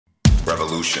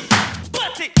Revolution.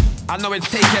 I know it's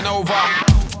taking over.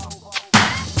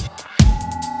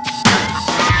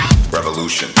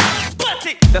 Revolution.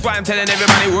 That's why I'm telling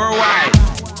everybody worldwide,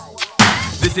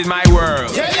 this is my world.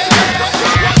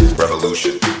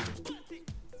 Revolution.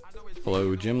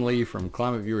 Hello, Jim Lee from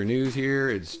ClimateViewer News here.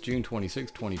 It's June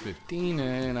 26, 2015,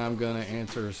 and I'm going to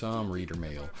answer some reader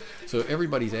mail. So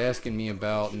everybody's asking me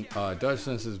about Dutch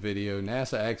Census video,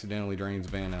 NASA accidentally drains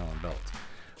Van Allen belts,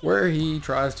 where he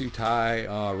tries to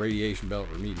tie radiation belt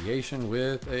remediation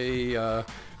with a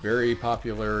very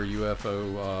popular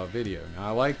UFO video. Now,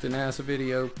 I like the NASA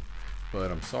video, but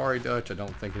I'm sorry, Dutch, I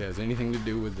don't think it has anything to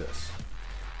do with this.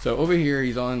 So over here,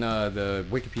 he's on the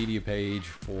Wikipedia page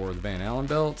for the Van Allen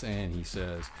belts, and he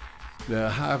says,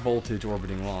 the high voltage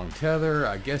orbiting long tether.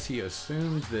 I guess he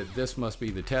assumes that this must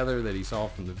be the tether that he saw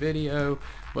from the video,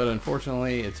 but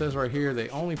unfortunately, it says right here, they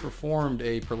only performed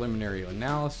a preliminary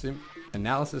analysis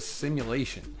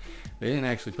simulation. They didn't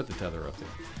actually put the tether up there.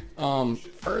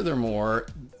 Furthermore,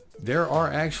 there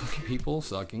are actually people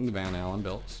sucking the Van Allen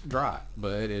belts dry,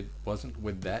 but it wasn't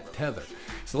with that tether.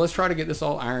 So let's try to get this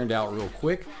all ironed out real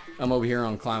quick. I'm over here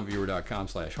on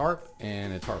ClimateViewer.com/HAARP,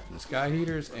 and it's HAARP in the Sky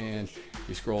Heaters, and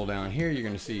you scroll down here, you're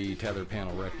going to see tether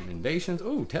panel recommendations.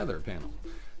 Oh, tether panel.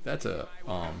 That's a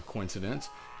coincidence.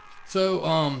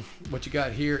 So what you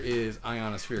got here is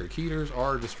ionospheric heaters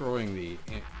are destroying the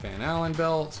Van Allen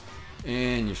belts,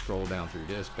 and you scroll down through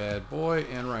this bad boy,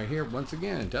 and right here, once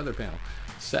again, tether panel.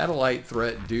 Satellite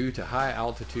threat due to high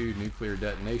altitude nuclear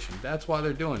detonation. That's why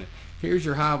they're doing it. Here's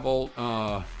your high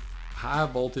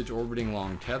voltage orbiting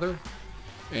long tether,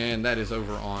 and that is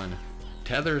over on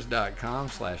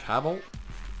tethers.com/HiVOLT,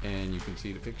 and you can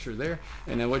see the picture there.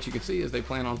 And then what you can see is they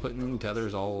plan on putting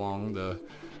tethers all along the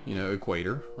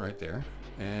equator right there,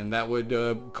 and that would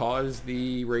cause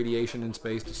the radiation in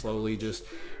space to slowly just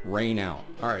rain out.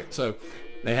 All right, so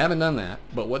they haven't done that,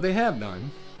 but what they have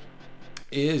done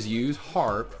is use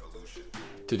HAARP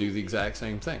to do the exact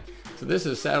same thing. So this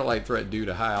is satellite threat due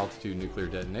to high altitude nuclear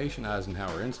detonation,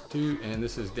 Eisenhower Institute, and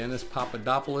this is Dennis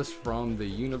Papadopoulos from the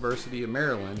University of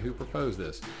Maryland who proposed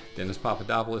this. Dennis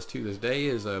Papadopoulos to this day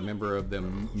is a member of the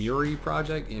MURI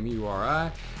project, M-U-R-I,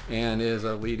 and is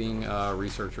a leading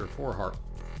researcher for HAARP.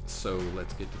 So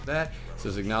let's get to that. It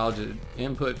says acknowledged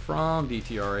input from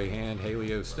DTRA hand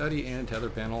Halio study and tether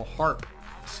panel HAARP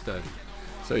study.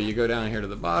 So you go down here to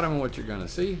the bottom, what you're going to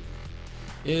see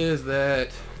is that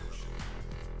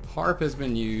HAARP has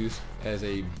been used as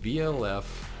a VLF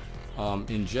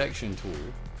injection tool.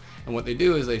 And what they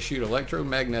do is they shoot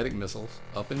electromagnetic missiles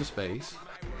up into space,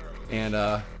 and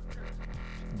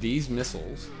these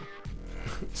missiles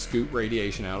scoop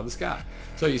radiation out of the sky.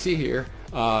 So you see here,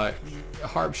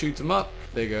 HAARP shoots them up,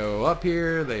 they go up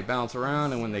here, they bounce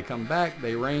around, and when they come back,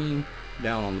 they rain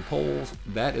down on the poles.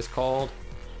 That is called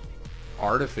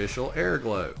artificial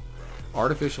airglow.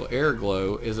 Artificial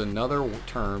airglow is another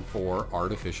term for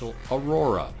artificial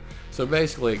aurora. So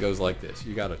basically it goes like this.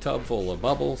 You got a tub full of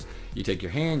bubbles, you take your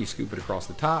hand, you scoop it across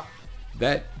the top.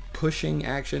 That pushing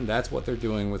action, that's what they're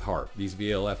doing with HAARP. These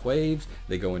VLF waves,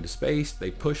 they go into space,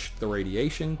 they push the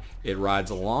radiation, it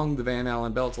rides along the Van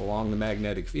Allen belts, along the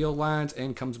magnetic field lines,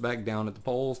 and comes back down at the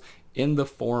poles in the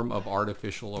form of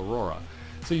artificial aurora.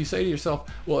 So you say to yourself,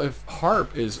 well, if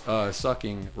HAARP is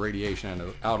sucking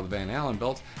radiation out of the Van Allen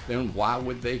belts, then why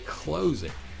would they close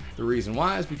it? The reason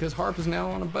why is because HAARP is now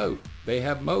on a boat. They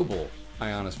have mobile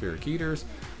ionospheric heaters.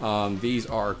 These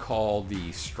are called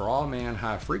the Strawman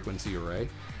High Frequency Array.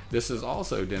 This is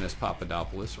also Dennis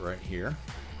Papadopoulos right here.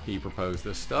 He proposed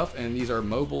this stuff, and these are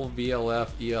mobile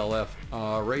VLF, ELF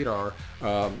radar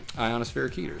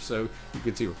ionospheric heaters. So you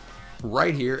can see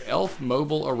right here, ELF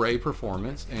Mobile Array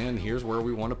Performance, and here's where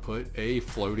we want to put a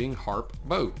floating HAARP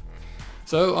boat.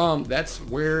 So that's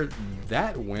where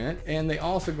that went, and they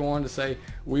also go on to say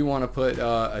we want to put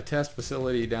a test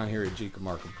facility down here at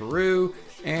Jicamarca, Peru,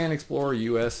 and explore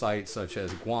U.S. sites such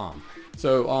as Guam.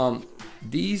 So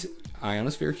these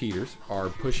ionospheric heaters are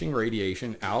pushing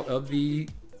radiation out of the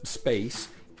space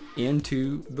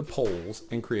into the poles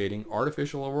and creating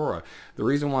artificial aurora. The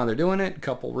reason why they're doing it, a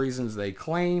couple reasons they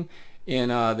claim. In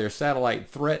their satellite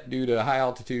threat due to high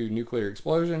altitude nuclear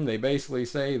explosion, they basically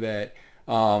say that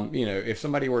if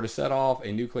somebody were to set off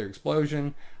a nuclear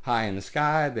explosion high in the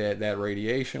sky, that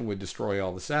radiation would destroy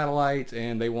all the satellites,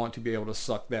 and they want to be able to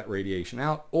suck that radiation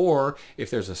out. Or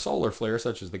if there's a solar flare,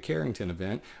 such as the Carrington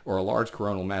event, or a large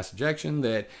coronal mass ejection,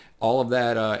 that all of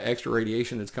that extra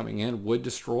radiation that's coming in would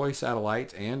destroy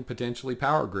satellites and potentially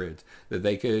power grids, that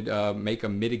they could make a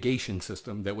mitigation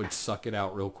system that would suck it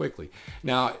out real quickly.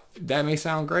 Now, that may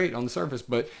sound great on the surface,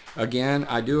 but again,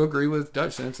 I do agree with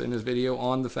DutchSense in his video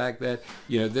on the fact that,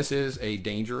 you know, this is a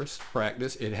dangerous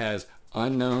practice. It has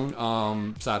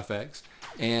unknown side effects,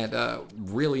 and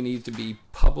really needs to be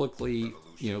publicly,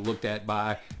 you know, looked at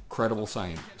by credible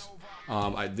scientists.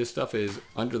 This stuff is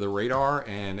under the radar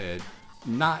and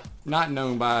not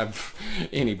known by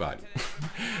anybody.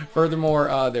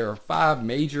 Furthermore, there are 5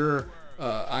 major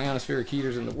ionospheric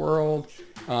heaters in the world.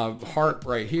 HAARP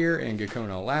right here in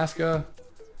Gakona, Alaska.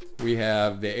 We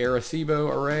have the Arecibo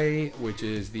array, which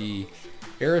is the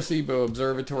Arecibo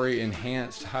Observatory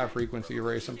Enhanced High Frequency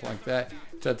Array, something like that.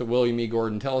 It's at the William E.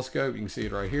 Gordon Telescope. You can see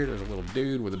it right here. There's a little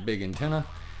dude with a big antenna.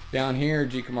 Down here,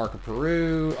 Jicamarca,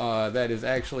 Peru. That is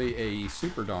actually a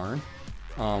super darn,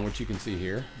 which you can see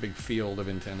here. Big field of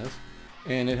antennas.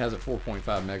 And it has a 4.5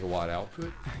 megawatt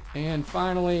output. And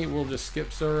finally, we'll just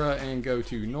skip Sura and go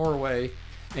to Norway.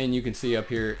 And you can see up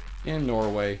here in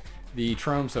Norway, the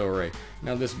Tromsø array.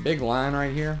 Now this big line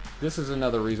right here, this is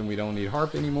another reason we don't need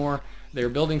HAARP anymore. They're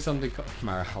building something,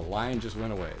 my line just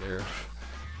went away.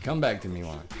 Come back to me,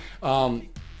 line.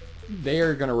 They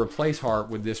are going to replace HAARP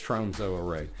with this Tromsø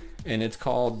array, and it's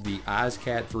called the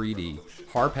EISCAT 3D.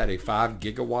 HAARP had a 5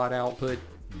 gigawatt output.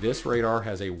 This radar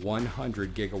has a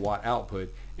 100 gigawatt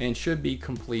output and should be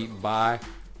complete by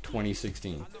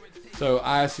 2016. So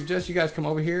I suggest you guys come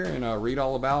over here and read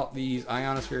all about these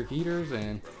ionospheric heaters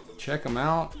and check them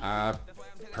out. I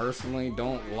personally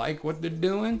don't like what they're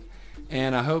doing,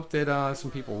 and I hope that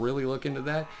some people really look into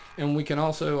that. And we can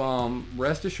also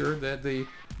rest assured that the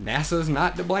NASA's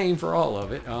not to blame for all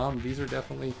of it. These are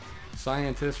definitely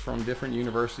scientists from different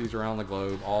universities around the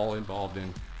globe, all involved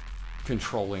in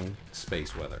controlling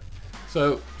space weather.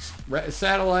 So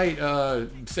satellite,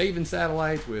 saving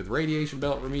satellites with radiation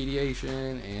belt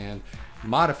remediation and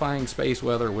modifying space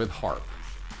weather with HAARP.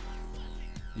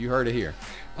 You heard it here.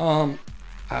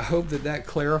 I hope that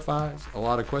clarifies a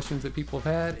lot of questions that people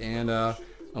have had, and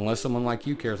unless someone like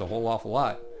you cares a whole awful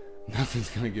lot, nothing's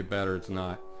going to get better. It's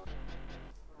not.